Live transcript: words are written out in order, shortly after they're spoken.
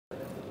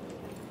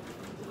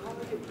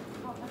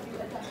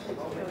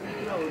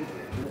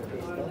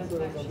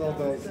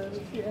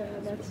Yeah,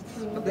 that's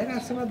true. But there are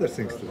some other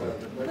things to do.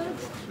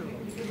 That's true.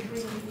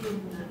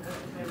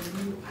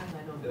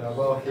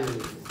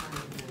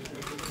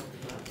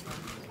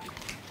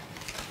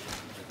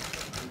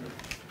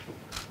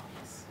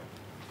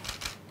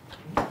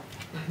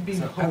 Being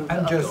So hold I'm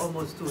up to just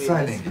almost 2 years.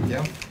 signing it,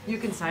 yeah? You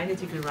can sign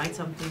it, you can write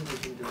something, you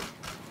can do it.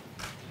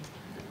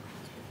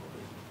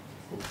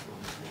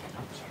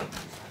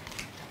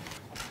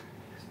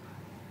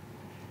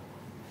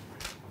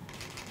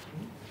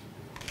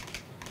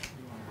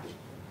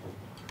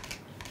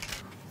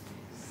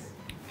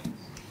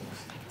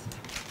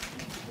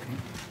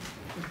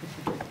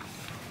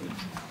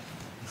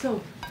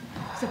 So,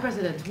 Mr.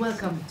 President,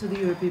 welcome to the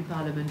European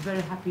Parliament.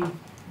 Very happy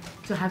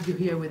to have you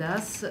here with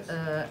us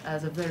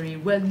as a very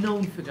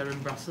well-known figure in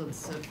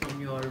Brussels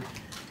from your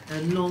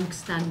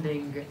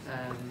long-standing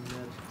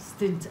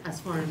stint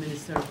as foreign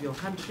minister of your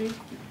country.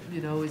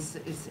 You know,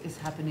 is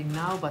happening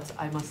now, but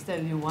I must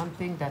tell you one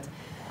thing, that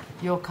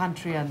your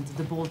country and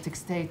the Baltic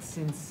states,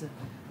 since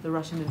the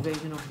Russian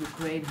invasion of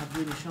Ukraine, have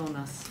really shown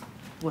us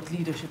what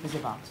leadership is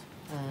about.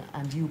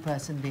 And you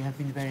personally have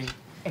been very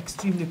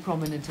extremely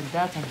prominent in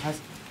that and has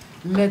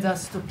led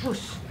us to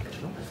push